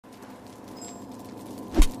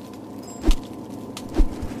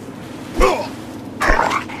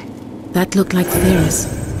That looked like Theris.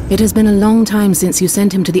 It has been a long time since you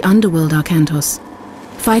sent him to the underworld, Arcantos.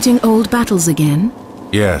 Fighting old battles again?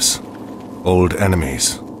 Yes. Old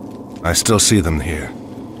enemies. I still see them here.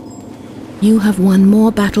 You have won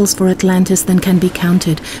more battles for Atlantis than can be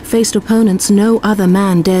counted, faced opponents no other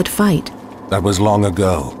man dared fight. That was long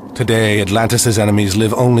ago. Today, Atlantis' enemies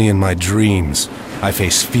live only in my dreams. I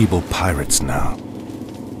face feeble pirates now.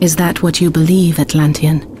 Is that what you believe,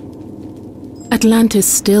 Atlantean? Atlantis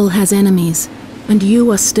still has enemies, and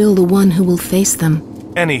you are still the one who will face them.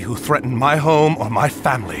 Any who threaten my home or my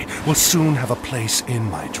family will soon have a place in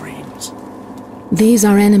my dreams. These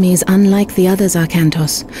are enemies unlike the others,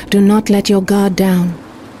 Arcantos. Do not let your guard down.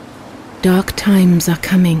 Dark times are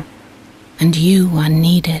coming, and you are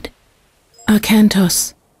needed.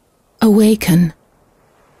 Arcantos, awaken.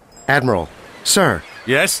 Admiral, sir.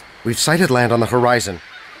 Yes? We've sighted land on the horizon.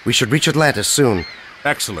 We should reach Atlantis soon.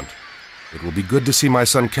 Excellent. It will be good to see my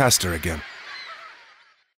son Castor again.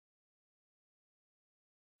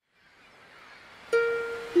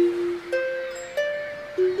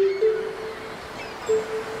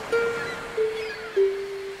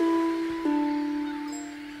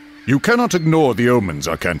 You cannot ignore the omens,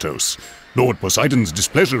 Arcantos. Lord Poseidon's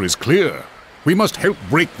displeasure is clear. We must help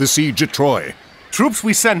break the siege at Troy. Troops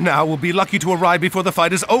we send now will be lucky to arrive before the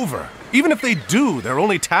fight is over. Even if they do, their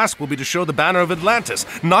only task will be to show the banner of Atlantis,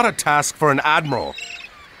 not a task for an admiral.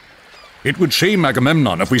 It would shame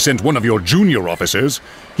Agamemnon if we sent one of your junior officers.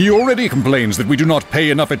 He already complains that we do not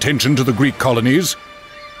pay enough attention to the Greek colonies.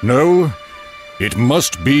 No, it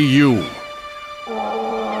must be you.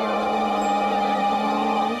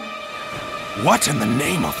 What in the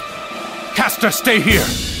name of... Castor, stay here!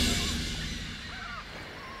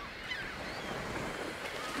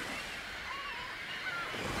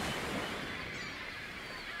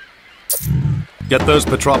 Get those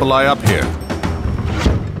Petropoli up here.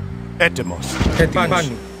 Έτοιμος.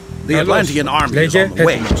 The Atlantean army is on the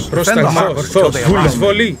way. Defend the harbor until they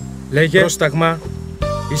arrive. Πρόσταγμα.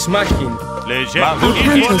 Ισμάχιν.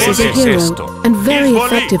 Arcantos is a hero, and very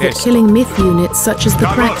effective at killing myth units such as the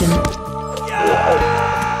Kraken.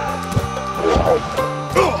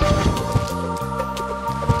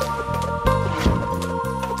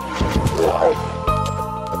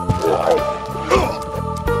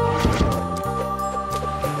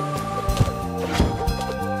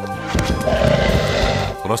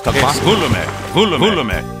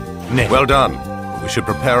 Well done. We should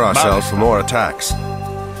prepare ourselves for more attacks.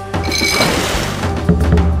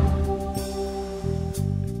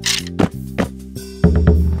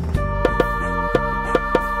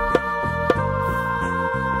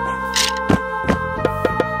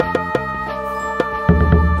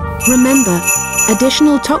 Remember,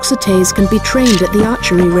 additional Toxotes can be trained at the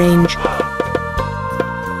archery range.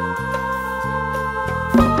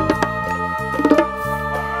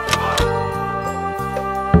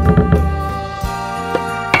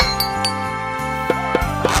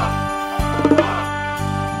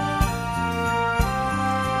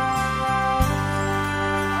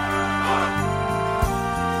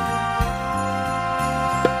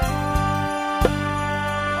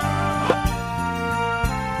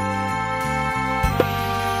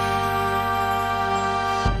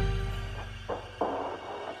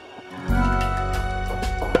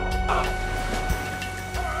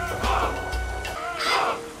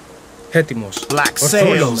 Έτοιμος. Black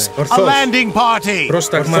sails. A landing party.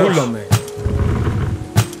 Πρόσταγμα. Ορθούλομαι.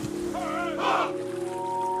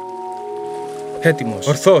 Έτοιμος.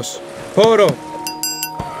 Ορθός. Πόρο.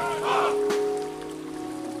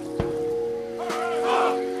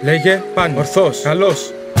 Λέγε. Πάνω. Ορθός.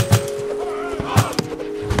 Καλός.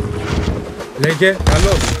 Λέγε.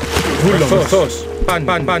 Καλός. Βούλομαι. Ορθός. Πάνι.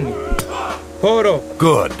 Πάνι. Πόρο.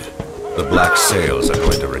 Good. The black sails are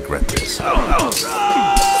going to regret this.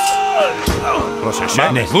 Πρόσεχε,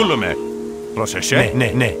 ναι, βούλουμε. Πρόσεχε,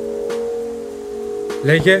 ναι.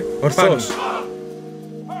 Λέγε, ορθός.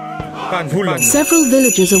 Several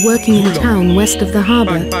villagers are working in a town west of the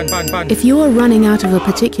harbor. If you are running out of a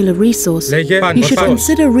particular resource, you should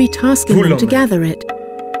consider retasking them to gather it.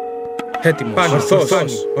 Έτοιμος. Ορθός.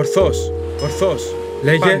 Ορθός. Ορθός.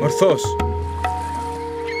 Λέγε, ορθός.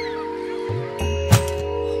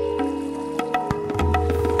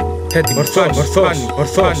 Έτοιμος. Ορθός.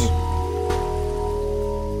 Ορθός.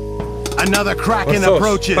 Another Kraken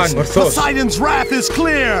approaches. Poseidon's wrath is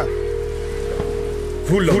clear.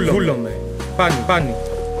 Βούλομαι. Πάνι.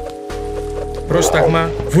 Πρόσταγμα.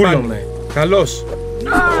 Βούλομαι. Καλός.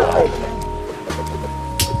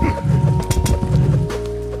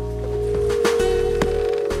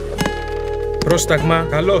 Πρόσταγμα.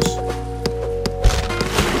 Καλός.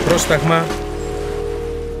 Πρόσταγμα.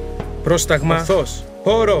 Πρόσταγμα. Ορθός.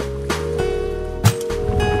 Χώρο.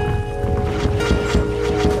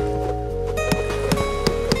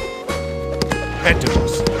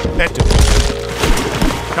 Έτοιμος. Έτοιμος.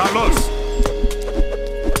 Καλώς.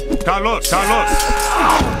 Καλώς. Καλώς.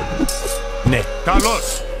 Ναι.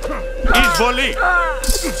 Καλώς. Εισβολή.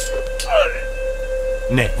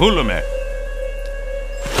 Ναι. Βούλουμε.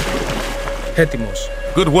 Έτοιμος.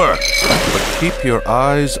 Good work. But keep your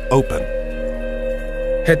eyes open.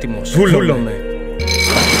 Έτοιμος. Βούλομαι.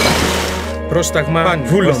 Πρόσταγμα.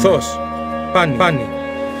 Πάνι. Ορθός. Πάνι. Πάνι.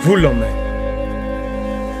 Βούλομαι.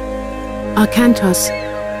 Arkantos,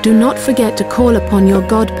 do not forget to call upon your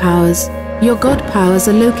god powers. Your god powers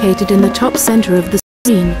are located in the top center of the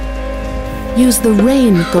screen. Use the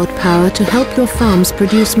rain god power to help your farms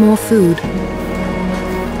produce more food.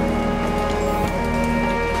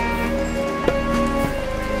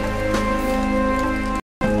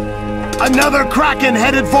 Another kraken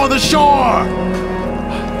headed for the shore.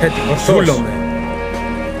 Έτοιμος. Βούλομαι.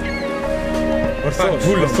 Ορθός.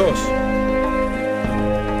 Ορθός.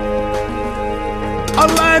 A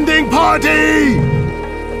landing party.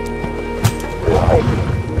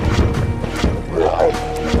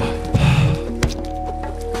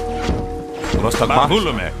 Πρόσταγμα.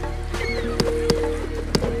 Βούλουμε.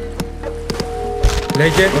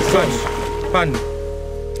 Λέγε. Ορθός. Πάνι.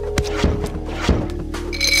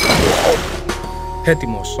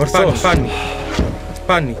 Έτοιμος. Ορθός. Πάνι.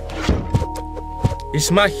 Πάνι.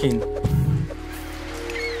 Ισμάχιν.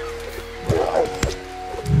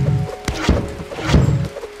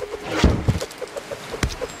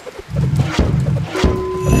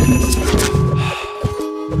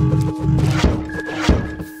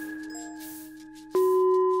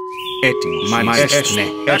 Έτοιμος. Ναι.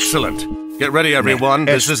 Excellent. Get ready, everyone.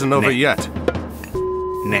 This isn't over yet.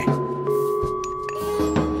 Ναι.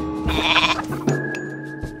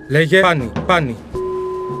 Λέγε. Πάνι. Πάνι.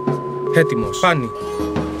 Έτοιμος. Πάνι.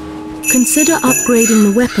 Consider upgrading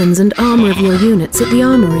the weapons and armor of your units at the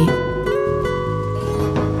armory.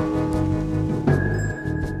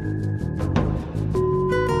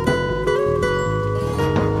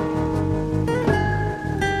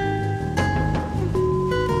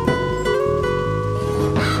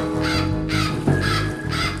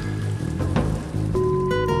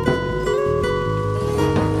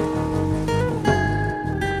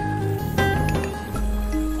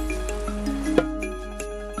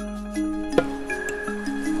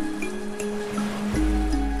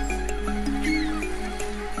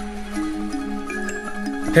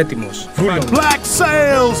 Έτοιμος. Βούλομαι. Black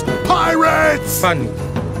sails. Pirates. Πάνι.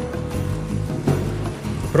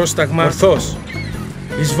 Πρόσταγμα. Ορθός.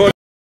 Εισβολή.